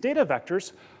to these data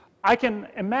vectors, I can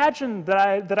imagine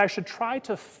that I should try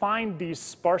to find these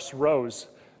sparse rows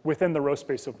within the row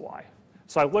space of Y.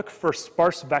 So I look for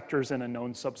sparse vectors in a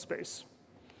known subspace.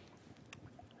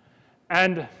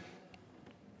 And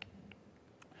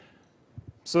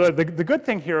so the good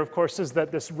thing here, of course, is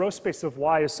that this row space of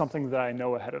Y is something that I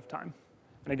know ahead of time.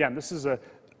 And again, this is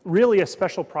really a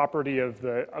special property of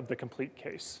the complete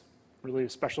case, really a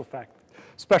special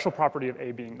property of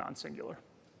A being non-singular.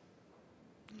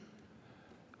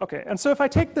 Okay, and so if I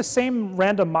take the same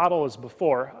random model as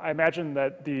before, I imagine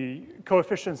that the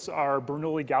coefficients are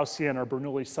Bernoulli Gaussian or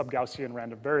Bernoulli sub-Gaussian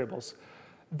random variables,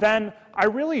 then I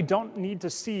really don't need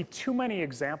to see too many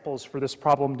examples for this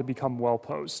problem to become well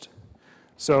posed.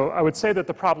 So I would say that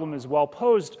the problem is well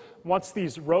posed once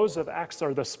these rows of X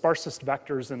are the sparsest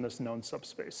vectors in this known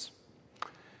subspace.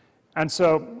 And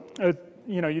so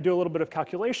you do a little bit of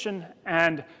calculation,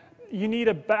 and you need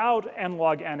about n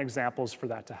log n examples for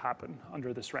that to happen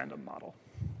under this random model.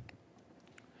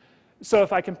 So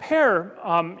if I compare,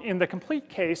 in the complete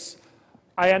case,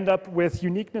 I end up with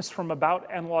uniqueness from about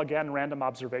n log n random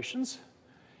observations.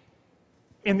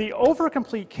 In the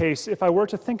overcomplete case, if I were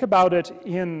to think about it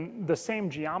in the same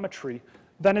geometry,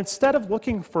 then instead of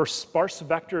looking for sparse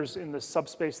vectors in the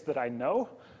subspace that I know,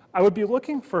 I would be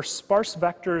looking for sparse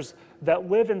vectors that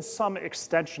live in some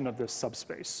extension of this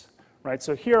subspace. Right,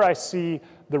 so here I see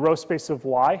the row space of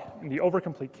Y. In the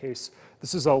overcomplete case,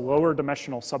 this is a lower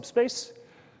dimensional subspace.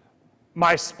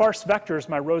 My sparse vectors,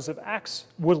 my rows of X,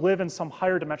 would live in some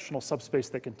higher dimensional subspace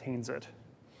that contains it.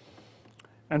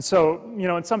 And so,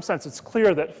 in some sense, it's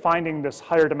clear that finding this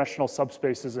higher dimensional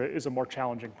subspace is a more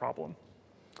challenging problem.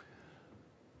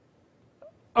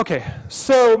 Okay,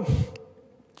 so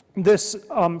this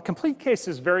complete case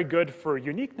is very good for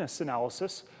uniqueness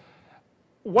analysis.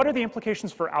 What are the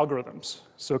implications for algorithms?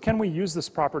 So can we use this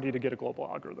property to get a global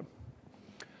algorithm?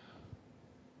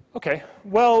 Okay,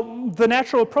 well, the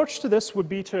natural approach to this would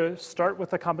be to start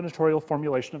with a combinatorial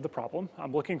formulation of the problem.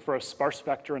 I'm looking for a sparse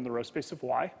vector in the row space of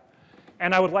Y,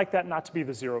 and I would like that not to be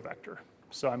the zero vector.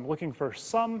 So I'm looking for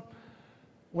some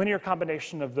linear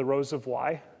combination of the rows of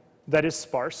Y that is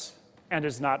sparse and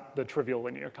is not the trivial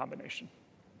linear combination.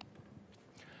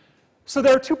 So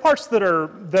there are two parts that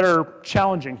are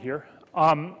challenging here.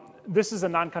 This is a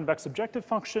non-convex objective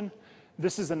function.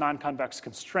 This is a non-convex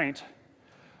constraint.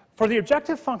 For the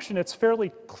objective function, it's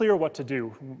fairly clear what to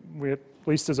do. At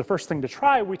least as a first thing to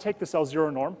try, we take this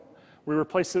L0 norm, we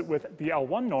replace it with the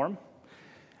L1 norm,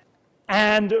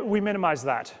 and we minimize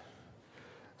that.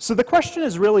 So the question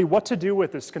is really what to do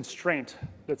with this constraint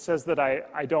that says that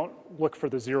I don't look for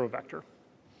the zero vector.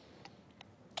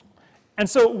 And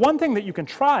so one thing that you can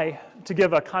try to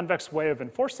give a convex way of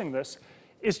enforcing this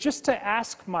is just to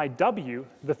ask my W,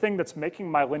 the thing that's making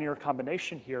my linear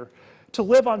combination here, to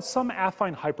live on some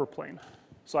affine hyperplane.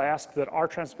 So I ask that R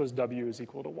transpose W is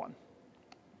equal to 1.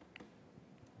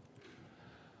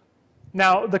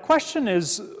 Now, the question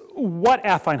is, what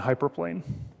affine hyperplane?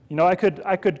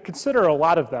 I could consider a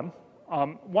lot of them.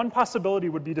 One possibility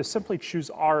would be to simply choose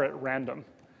R at random.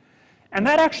 And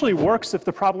that actually works if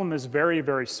the problem is very,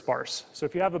 very sparse. So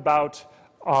if you have about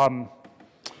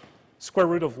square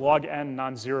root of log n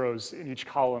non-zeros in each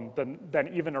column,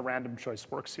 then even a random choice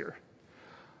works here.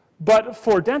 But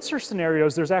for denser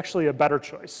scenarios, there's actually a better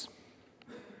choice.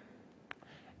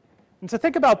 And to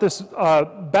think about this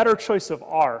better choice of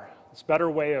R, this better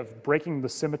way of breaking the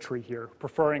symmetry here,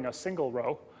 preferring a single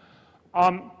row,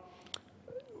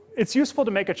 it's useful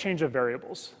to make a change of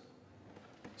variables.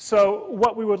 So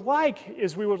what we would like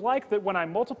is we would like that when I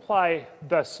multiply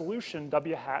the solution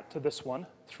W hat to this one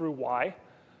through Y,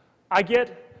 I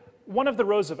get one of the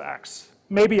rows of X,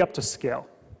 maybe up to scale.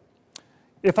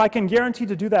 If I can guarantee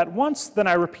to do that once, then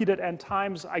I repeat it n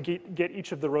times, I get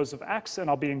each of the rows of x, and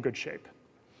I'll be in good shape.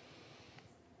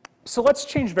 So let's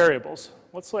change variables.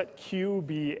 Let's let Q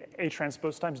be A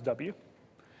transpose times W.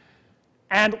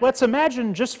 And let's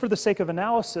imagine, just for the sake of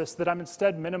analysis, that I'm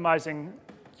instead minimizing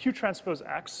Q transpose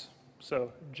X,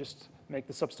 so just make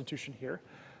the substitution here,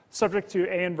 subject to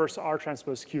A inverse R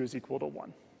transpose Q is equal to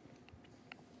 1.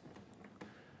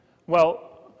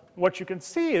 Well, what you can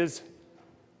see is,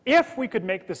 if we could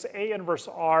make this A inverse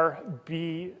R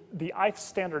be the ith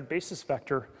standard basis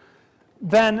vector,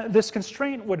 then this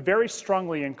constraint would very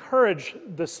strongly encourage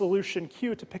the solution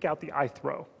Q to pick out the ith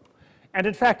row. And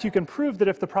in fact, you can prove that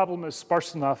if the problem is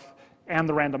sparse enough and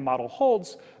the random model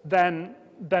holds, then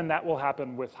that will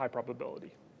happen with high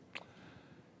probability.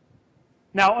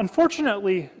 Now,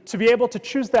 unfortunately, to be able to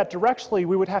choose that directly,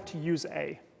 we would have to use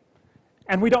A.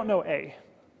 And we don't know A.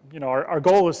 You know, our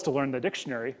goal is to learn the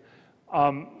dictionary.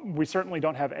 We certainly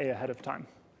don't have A ahead of time.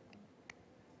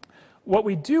 What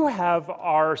we do have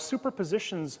are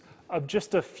superpositions of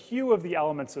just a few of the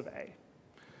elements of A.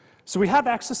 So we have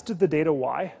access to the data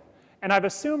Y, and I've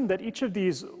assumed that each of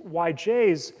these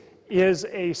Yj's is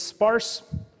a sparse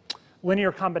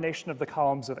linear combination of the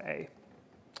columns of A.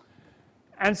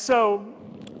 And so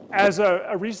as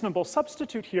a reasonable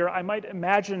substitute here, I might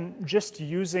imagine just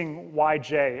using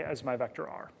Yj as my vector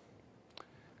R.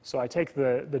 So I take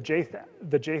the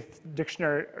jth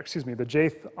dictionary, excuse me, the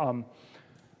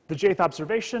jth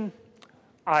observation,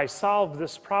 I solve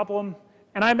this problem,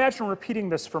 and I imagine repeating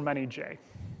this for many j.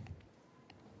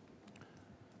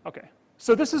 Okay,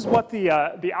 so this is what the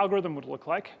algorithm would look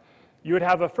like. You would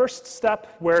have a first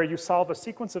step where you solve a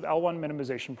sequence of L1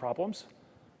 minimization problems.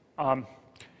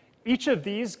 Each of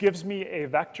these gives me a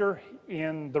vector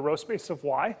in the row space of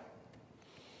Y.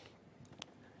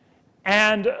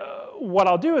 And what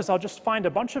I'll do is I'll just find a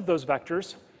bunch of those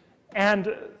vectors,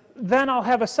 and then I'll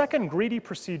have a second greedy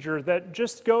procedure that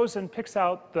just goes and picks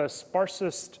out the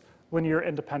sparsest linear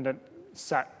independent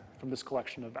set from this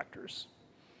collection of vectors.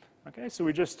 Okay, so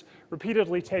we just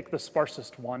repeatedly take the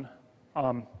sparsest one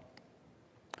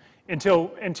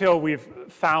until we've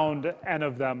found n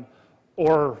of them,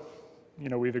 or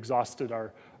we've exhausted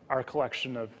our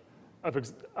collection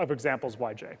of examples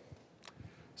Yj.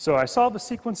 So I solve a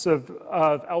sequence of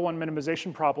L1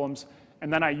 minimization problems,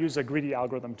 and then I use a greedy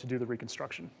algorithm to do the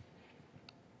reconstruction.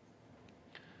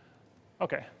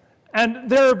 Okay, and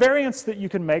there are variants that you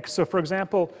can make. So for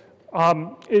example,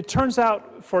 it turns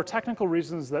out for technical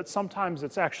reasons that sometimes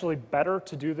it's actually better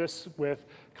to do this with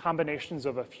combinations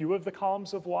of a few of the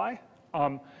columns of Y.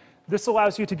 This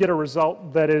allows you to get a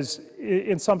result that is,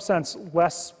 in some sense,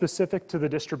 less specific to the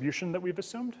distribution that we've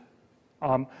assumed.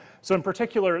 So in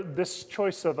particular, this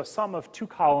choice of a sum of two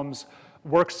columns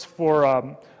works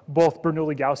for both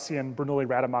Bernoulli-Gaussian,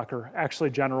 Bernoulli-Rademacher, actually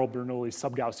general Bernoulli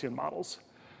sub-Gaussian models.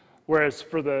 Whereas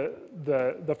for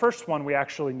the first one, we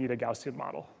actually need a Gaussian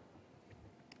model.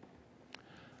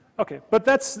 Okay, but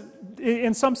that's,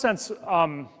 in some sense,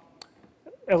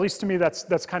 at least to me,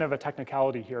 that's kind of a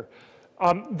technicality here.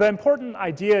 The important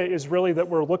idea is really that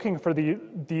we're looking for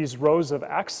these rows of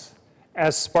X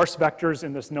as sparse vectors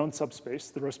in this known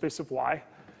subspace, the row space of Y.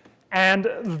 And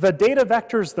the data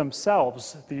vectors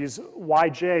themselves, these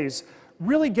Yj's,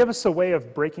 really give us a way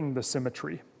of breaking the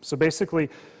symmetry. So basically,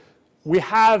 we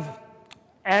have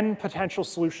n potential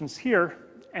solutions here,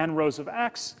 n rows of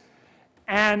X,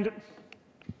 and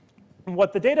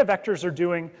what the data vectors are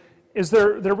doing is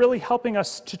they're really helping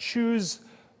us to choose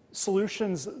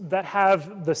solutions that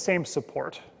have the same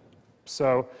support.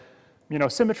 So,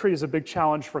 symmetry is a big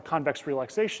challenge for convex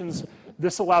relaxations.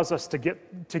 This allows us to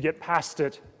get past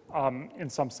it in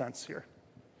some sense here.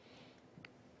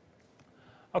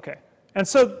 Okay, and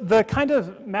so the kind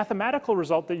of mathematical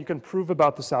result that you can prove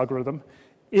about this algorithm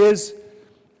is,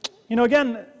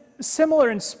 again, similar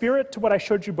in spirit to what I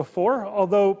showed you before,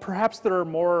 although perhaps there are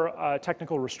more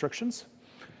technical restrictions.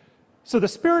 So the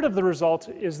spirit of the result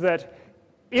is that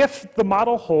if the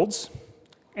model holds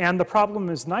and the problem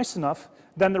is nice enough,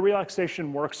 then the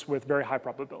relaxation works with very high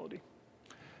probability.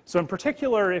 So in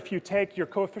particular, if you take your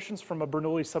coefficients from a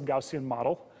Bernoulli sub-Gaussian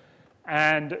model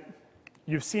and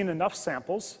you've seen enough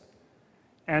samples,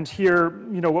 and here,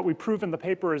 what we prove in the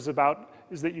paper is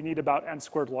that you need about n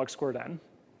squared log squared n,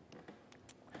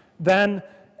 then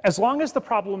as long as the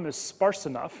problem is sparse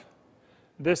enough,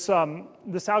 this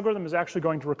algorithm is actually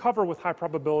going to recover with high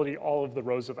probability all of the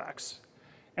rows of X.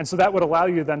 And so that would allow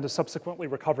you then to subsequently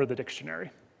recover the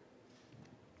dictionary.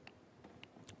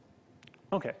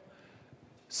 Okay,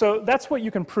 so that's what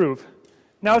you can prove.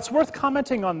 Now it's worth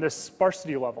commenting on this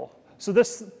sparsity level. So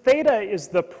this theta is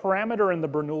the parameter in the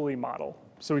Bernoulli model.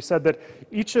 So we said that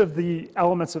each of the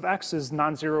elements of X is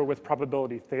non-zero with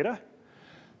probability theta.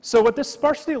 So what this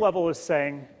sparsity level is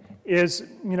saying is,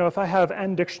 if I have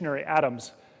n dictionary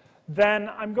atoms, then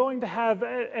I'm going to have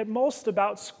at most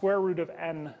about square root of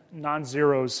n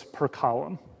non-zeros per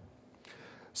column.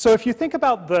 So if you think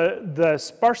about the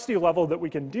sparsity level that we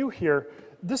can do here,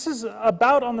 this is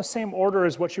about on the same order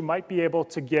as what you might be able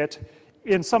to get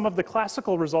in some of the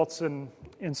classical results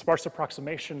in sparse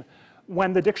approximation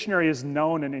when the dictionary is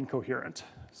known and incoherent.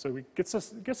 So it gets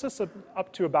us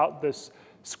up to about this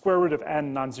square root of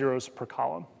n non-zeros per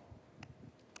column.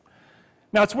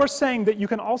 Now, it's worth saying that you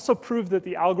can also prove that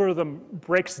the algorithm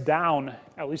breaks down,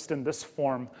 at least in this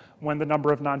form, when the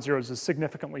number of non-zeros is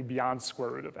significantly beyond square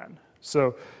root of n.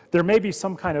 So there may be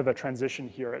some kind of a transition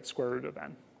here at square root of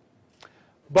n.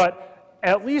 But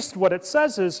at least what it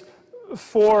says is,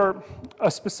 for a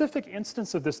specific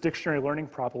instance of this dictionary learning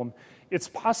problem, it's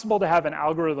possible to have an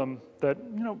algorithm that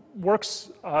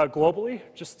works globally,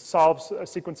 just solves a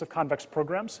sequence of convex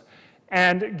programs,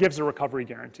 and gives a recovery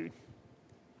guarantee.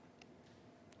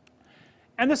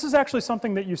 And this is actually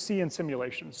something that you see in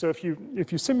simulation. So if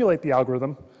you simulate the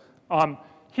algorithm,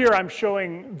 here I'm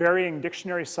showing varying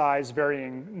dictionary size,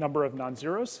 varying number of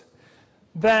non-zeros.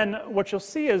 Then what you'll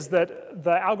see is that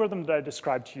the algorithm that I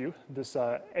described to you, this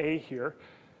A here,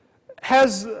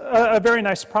 has a very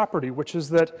nice property, which is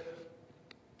that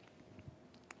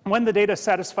when the data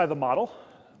satisfy the model,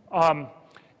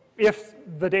 if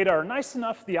the data are nice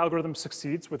enough, the algorithm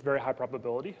succeeds with very high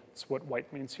probability. That's what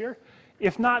Wright means here.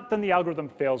 If not, then the algorithm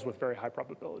fails with very high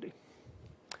probability.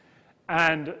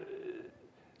 And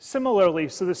similarly,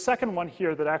 so the second one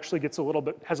here that actually has a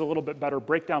little bit better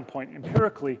breakdown point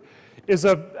empirically is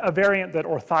a variant that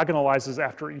orthogonalizes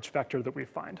after each vector that we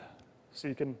find. So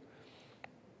you can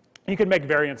make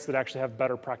variants that actually have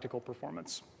better practical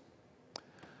performance.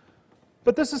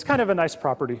 But this is kind of a nice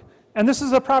property. And this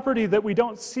is a property that we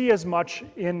don't see as much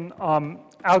in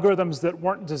algorithms that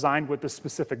weren't designed with this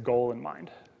specific goal in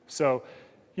mind. So,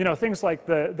 things like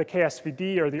the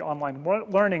KSVD or the online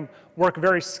learning work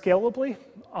very scalably,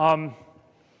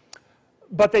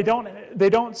 but they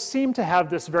don't seem to have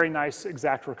this very nice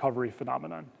exact recovery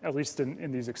phenomenon, at least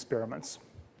in these experiments.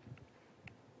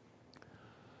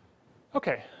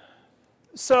 Okay,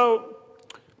 so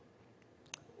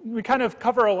we kind of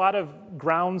cover a lot of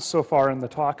ground so far in the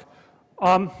talk.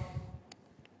 I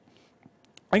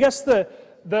guess the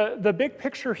big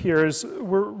picture here is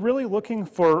we're really looking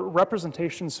for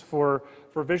representations for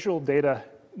visual data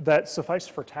that suffice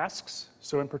for tasks.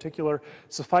 So in particular,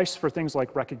 suffice for things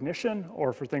like recognition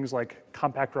or for things like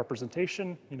compact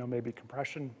representation, maybe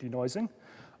compression, denoising.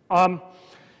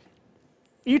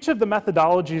 Each of the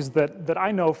methodologies that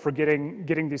I know for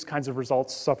getting these kinds of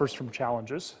results suffers from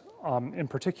challenges. In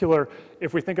particular,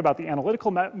 if we think about the analytical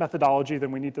methodology,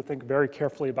 then we need to think very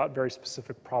carefully about very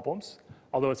specific problems,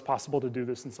 although it's possible to do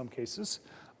this in some cases.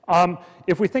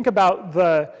 If we think about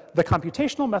the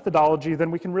computational methodology,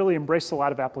 then we can really embrace a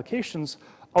lot of applications,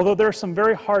 although there are some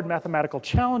very hard mathematical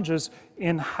challenges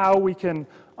in how we can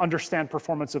understand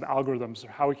performance of algorithms, or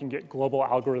how we can get global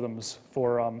algorithms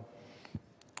for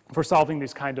solving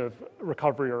these kind of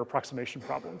recovery or approximation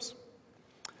problems.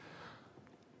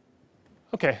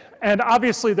 Okay, and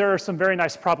obviously there are some very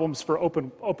nice problems for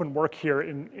open work here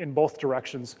in both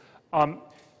directions.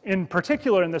 In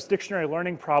particular, in this dictionary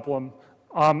learning problem,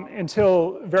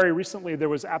 until very recently, there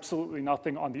was absolutely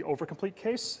nothing on the overcomplete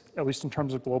case, at least in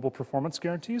terms of global performance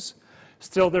guarantees.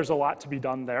 Still, there's a lot to be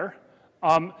done there.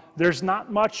 There's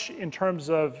not much in terms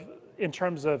of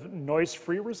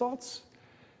noise-free results.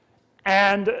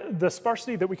 And the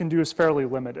sparsity that we can do is fairly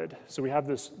limited. So we have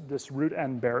this root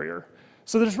n barrier.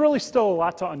 So there's really still a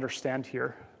lot to understand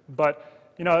here. But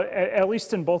at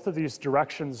least in both of these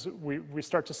directions, we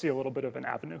start to see a little bit of an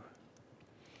avenue.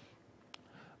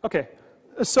 Okay,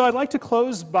 so I'd like to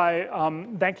close by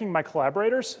thanking my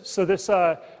collaborators. So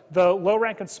the low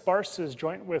rank and sparse is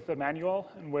joint with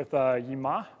Emmanuel and with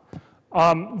Yima.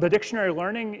 The dictionary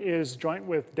learning is joint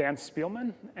with Dan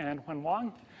Spielman and Wen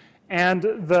Wang. And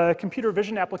the computer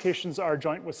vision applications are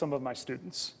joint with some of my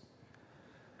students.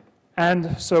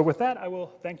 And so with that, I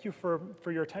will thank you for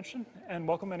your attention and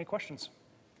welcome any questions.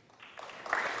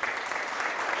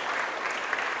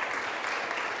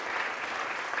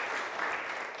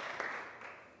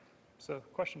 So,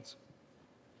 questions?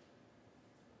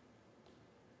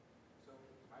 So,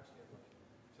 I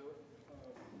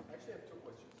actually have two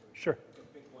questions. Sure.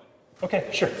 Pick one. Okay,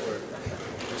 sure.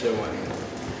 Whichever one.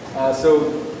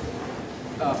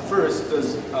 First,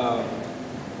 does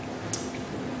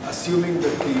assuming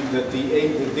that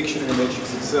the dictionary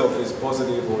matrix itself is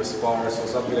positive or sparse or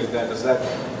something like that, does that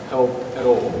help at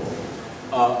all?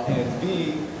 And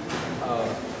B,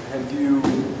 have you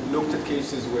looked at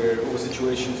cases where, or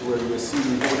situations where you assume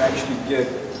you don't actually get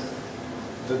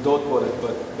the dot product,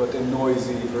 but a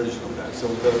noisy version of that? So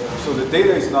the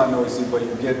data is not noisy, but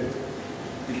you get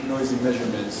noisy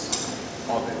measurements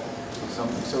of it.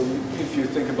 So if you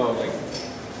think about like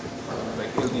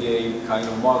LDA kind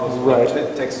of models, right.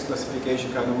 Text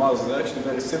classification kind of models, they're actually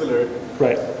very similar,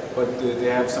 right. But they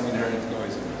have some inherent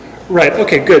noise in them. Right,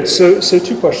 okay, good. So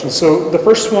two questions. So the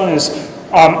first one is,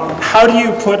 how do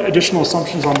you put additional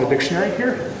assumptions on the dictionary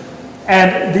here?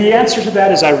 And the answer to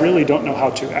that is I really don't know how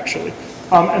to, actually.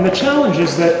 And the challenge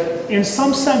is that in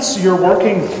some sense you're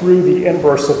working through the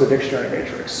inverse of the dictionary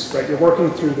matrix, right? You're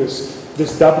working through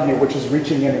this W, which is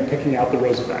reaching in and picking out the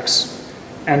rows of X.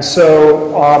 And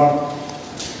so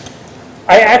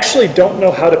I actually don't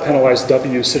know how to penalize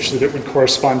W such that it would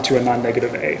correspond to a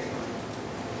non-negative A.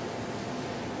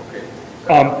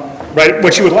 Right,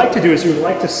 what you would like to do is you would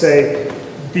like to say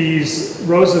these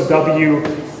rows of W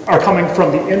are coming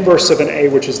from the inverse of an A,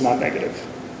 which is not negative.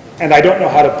 And I don't know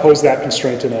how to pose that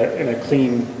constraint in a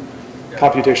clean,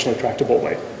 computationally tractable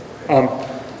way.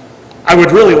 I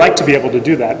would really like to be able to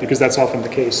do that because that's often the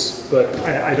case, but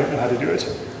I don't know how to do it.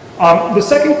 The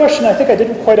second question I think I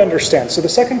didn't quite understand. So the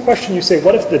second question you say,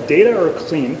 what if the data are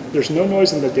clean, there's no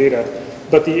noise in the data,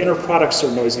 but the inner products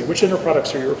are noisy? Which inner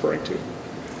products are you referring to?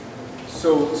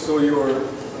 So your,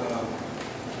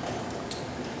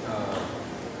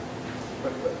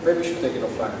 maybe we should take it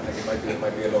offline. I think it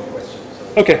might be a long question. So,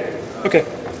 okay, okay.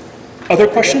 Other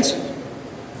questions?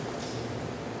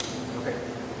 Okay.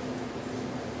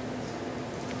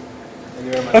 Thank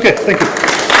you very much. Okay, thank you.